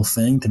last little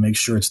thing to make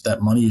sure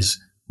that money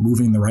is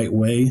moving the right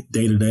way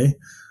day to day.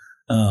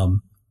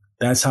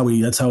 That's how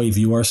we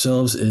view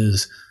ourselves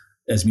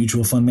as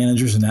mutual fund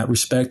managers in that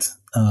respect.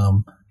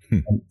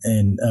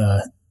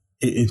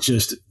 It's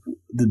just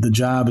the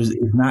job is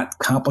not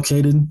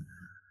complicated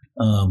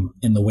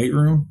in the weight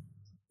room.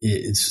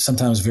 It's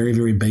sometimes very,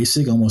 very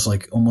basic, almost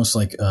like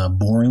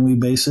boringly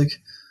basic.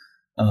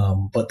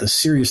 But the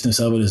seriousness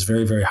of it is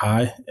very, very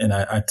high, and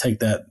I take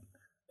that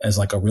as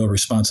like a real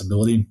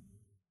responsibility.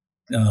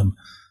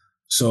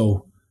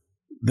 So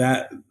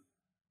that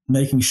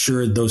making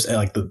sure those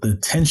the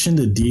attention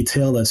to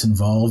detail that's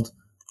involved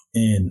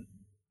in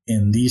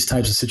these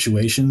types of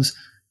situations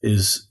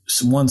is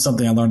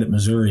something I learned at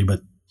Missouri, but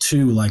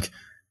two,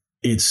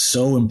 it's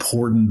so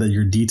important that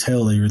your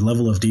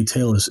level of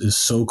detail is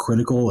so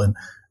critical. And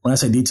when I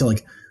say detail,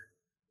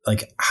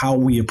 like how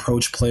we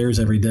approach players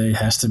every day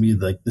has to be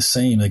the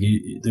same.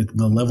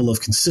 The level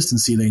of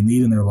consistency they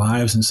need in their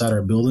lives inside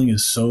our building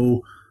is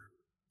so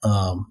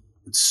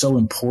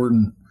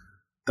important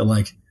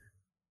that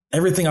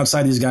everything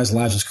outside these guys'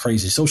 lives is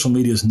crazy. Social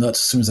media is nuts.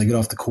 As soon as they get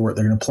off the court,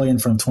 they're going to play in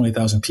front of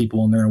 20,000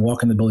 people and they're going to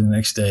walk in the building the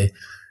next day.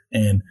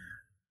 And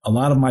a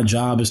lot of my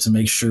job is to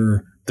make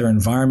sure their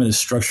environment is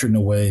structured in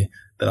a way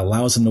that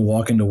allows them to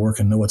walk into work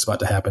and know what's about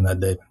to happen that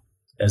day.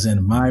 As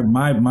in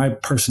my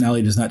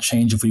personality does not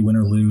change if we win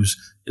or lose.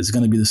 It's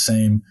going to be the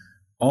same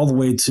all the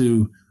way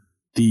to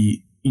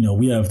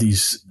we have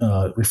these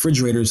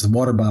refrigerators, the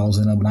water bottles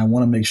in them. And I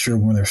want to make sure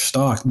when they're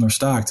stocked,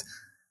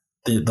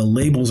 the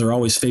labels are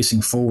always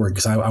facing forward,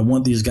 because I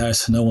want these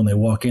guys to know when they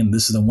walk in,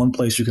 this is the one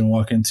place you can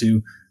walk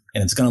into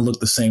and it's going to look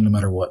the same no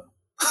matter what.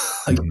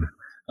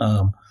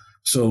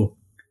 So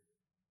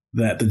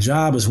that the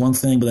job is one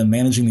thing, but then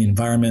managing the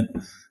environment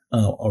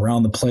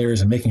around the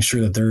players and making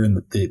sure that they're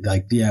in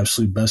the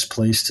absolute best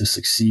place to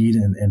succeed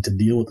and to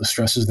deal with the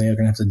stresses they are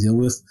going to have to deal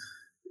with.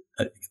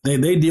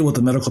 They deal with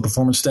the medical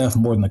performance staff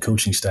more than the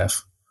coaching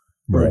staff.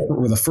 Right.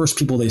 We're the first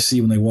people they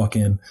see when they walk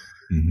in.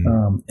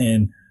 Mm-hmm.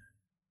 And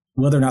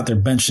whether or not they're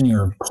benching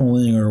or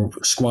pulling or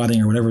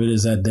squatting or whatever it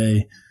is that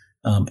day,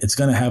 it's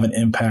going to have an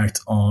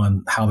impact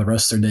on how the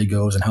rest of their day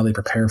goes and how they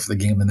prepare for the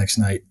game the next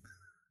night.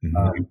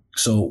 Mm-hmm.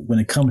 So when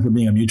it comes to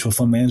being a mutual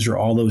fund manager,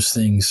 all those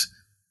things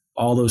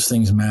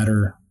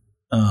matter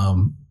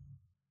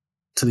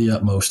to the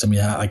utmost. I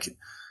mean,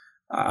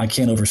 I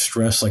can't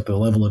overstress the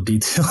level of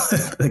detail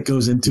that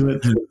goes into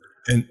it.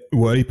 And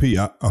well, AP,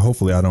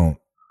 hopefully I'm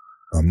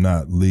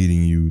not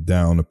leading you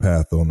down a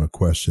path on a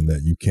question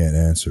that you can't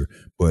answer,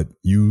 but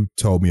you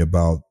told me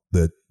about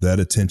that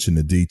attention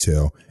to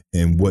detail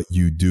and what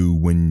you do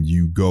when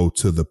you go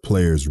to the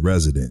player's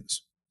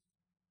residence.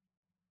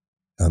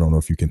 I don't know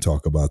if you can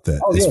talk about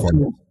that.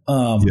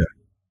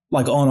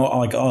 Like on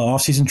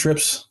off-season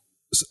trips.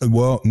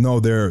 Well, no,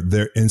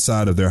 they're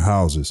inside of their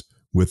houses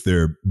with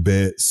their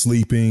bed,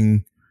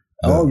 sleeping,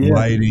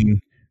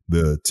 lighting,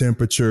 the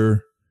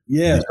temperature.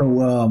 Yeah.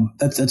 So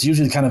that's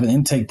usually kind of an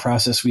intake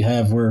process we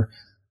have where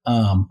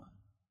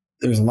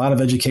there's a lot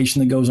of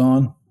education that goes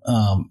on.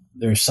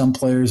 There's some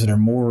players that are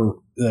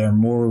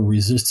more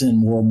resistant,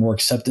 more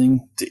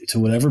accepting to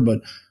whatever,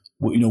 but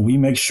we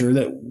make sure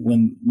that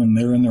when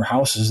they're in their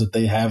houses that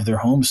they have their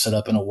homes set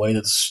up in a way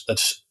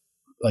that's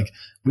like,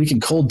 we can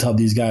cold tub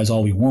these guys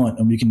all we want,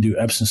 and we can do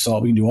Epsom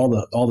salt, we can do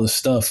all this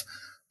stuff,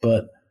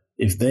 but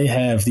if they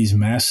have these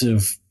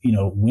massive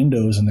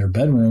windows in their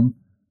bedroom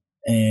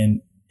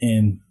and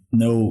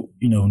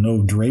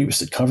no drapes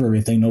that cover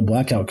everything, no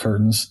blackout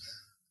curtains,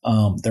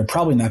 they're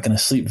probably not going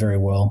to sleep very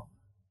well.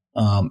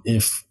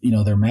 If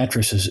their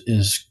mattress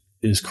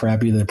is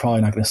crappy, they're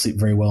probably not going to sleep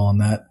very well on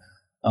that.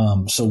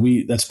 So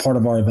that's part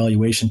of our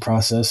evaluation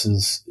process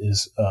is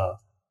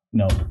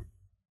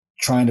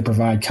trying to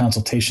provide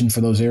consultation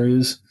for those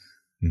areas.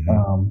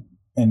 Mm-hmm.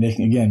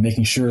 And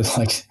making sure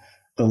like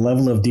the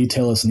level of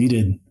detail that's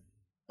needed,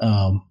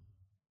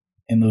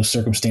 in those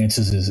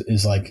circumstances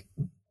is like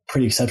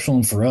pretty exceptional.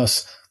 And for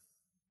us,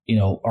 we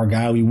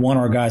want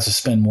our guys to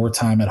spend more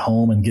time at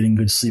home and getting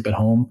good sleep at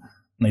home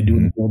than they do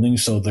in the building.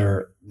 So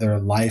their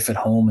life at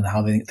home and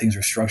how things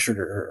are structured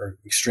are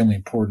extremely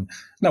important.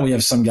 Now we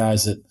have some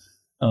guys that,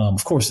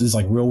 of course, this is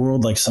like real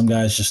world. Like some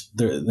guys just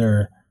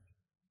they're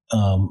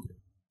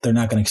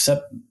not going to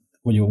accept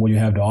what you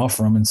have to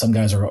offer them, and some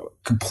guys are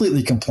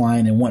completely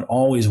compliant and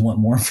always want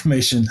more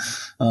information.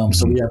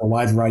 So we have a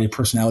wide variety of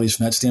personalities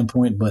from that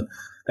standpoint, but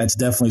that's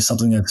definitely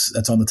something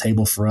that's on the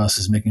table for us,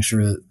 is making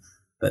sure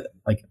that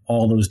like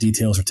all those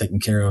details are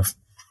taken care of.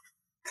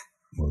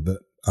 Well,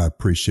 I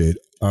appreciate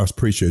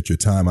your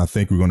time. I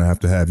think we're going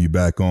to have you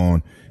back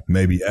on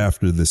maybe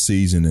after the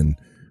season and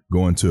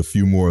go into a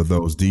few more of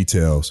those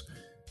details.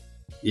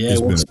 Yeah,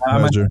 it's been a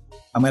pleasure.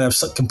 I might have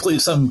something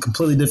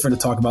completely different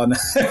to talk about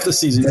after the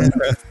season.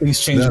 Things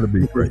change. That'll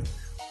be great.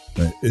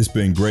 It's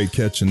been great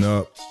catching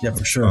up. Yeah,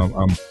 for sure.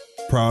 I'm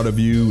proud of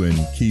you, and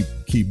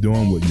keep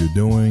doing what you're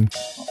doing,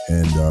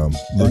 and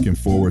looking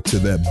forward to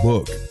that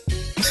book.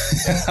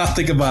 I'll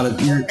think about it.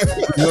 You're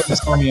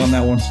just on me on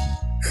that one.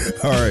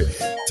 All right.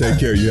 Take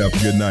care. You have a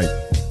good night.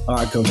 All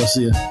right, Coach. I'll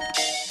see you.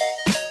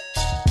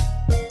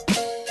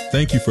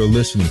 Thank you for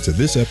listening to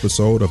this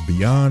episode of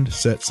Beyond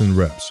Sets and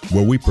Reps,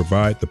 where we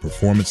provide the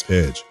performance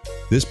edge.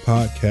 This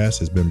podcast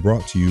has been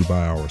brought to you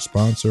by our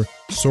sponsor,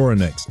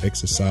 Sorinex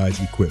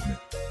Exercise Equipment.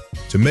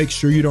 To make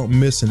sure you don't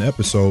miss an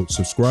episode,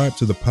 subscribe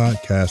to the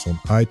podcast on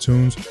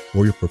iTunes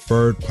or your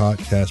preferred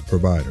podcast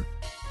provider.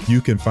 You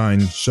can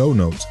find show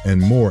notes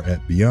and more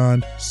at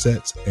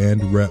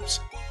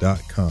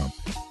BeyondSetsAndReps.com.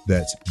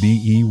 That's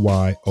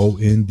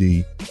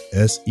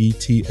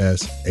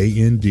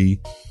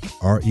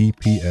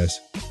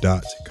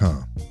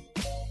BeyondSetsAndReps.com.